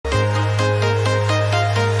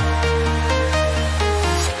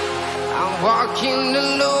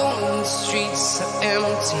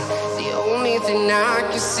thing I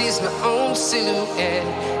can see is my own silhouette.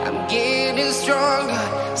 I'm getting stronger,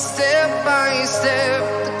 step by step.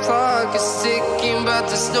 The clock is ticking, but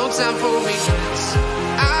there's no time for regrets.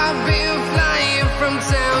 I've been flying from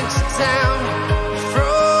town to town,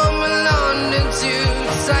 from London to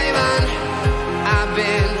Taiwan. I've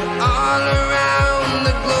been all around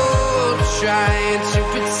the globe, trying to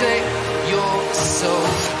protect your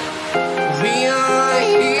soul. We are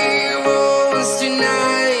heroes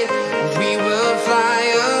tonight. We will fly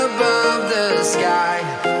above the sky.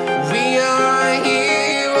 We are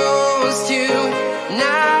heroes tonight.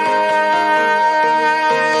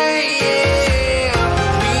 Yeah.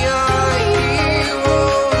 We are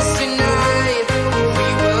heroes tonight. We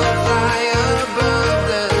will fly above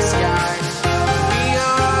the sky. We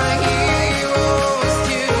are heroes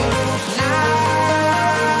tonight.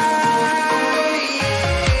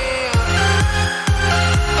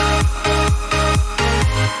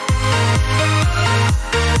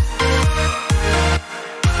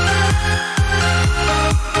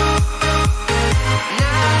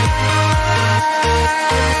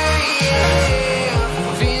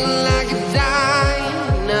 Feel like a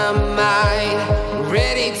dynamite,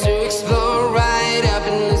 ready to explode right up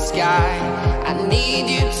in the sky. I need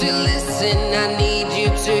you to listen, I need you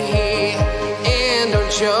to hear, and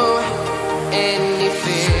don't show any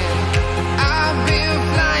fear. I've been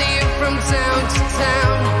flying from town to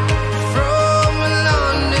town, from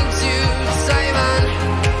London to Taiwan.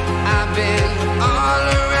 I've been all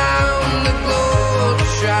around the globe,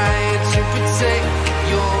 trying to protect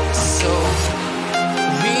your soul.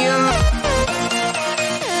 We are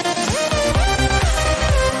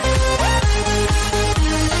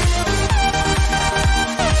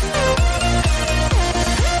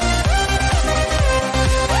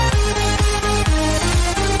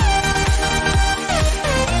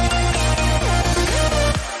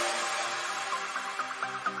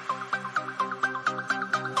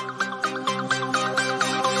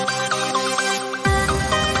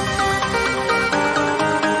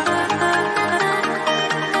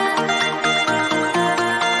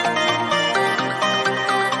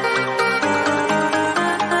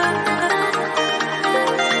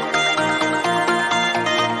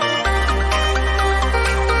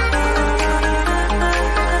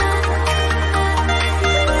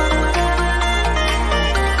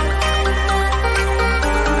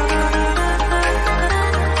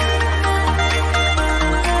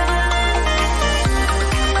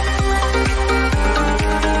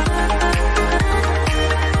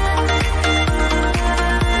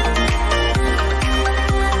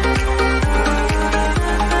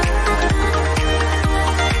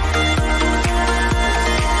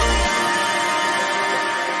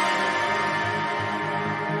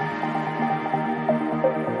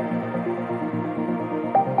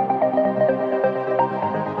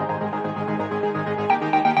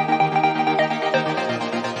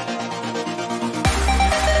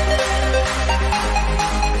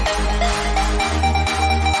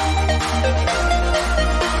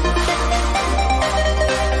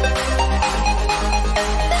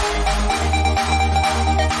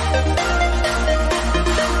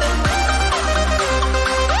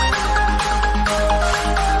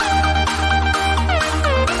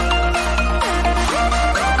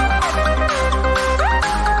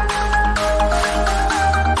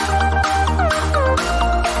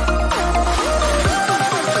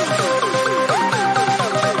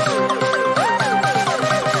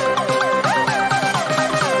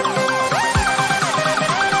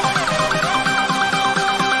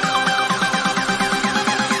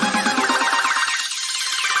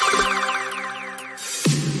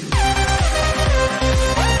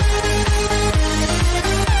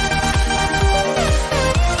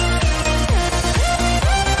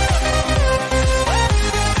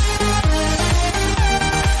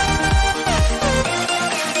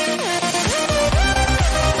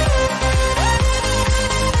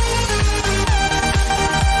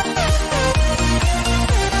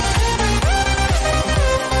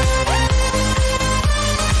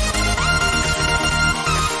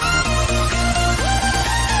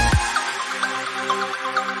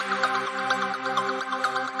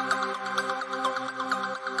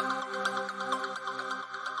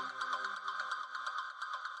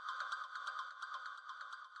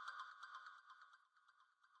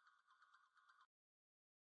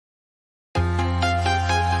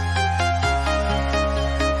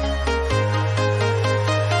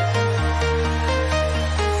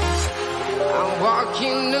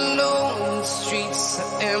walking alone, the streets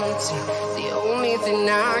are empty. The only thing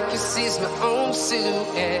I can see is my own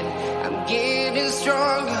silhouette. I'm getting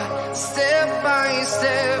stronger, step by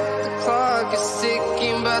step. The clock is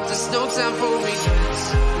ticking, but there's no time for me.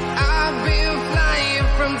 I've been flying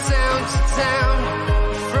from town to town.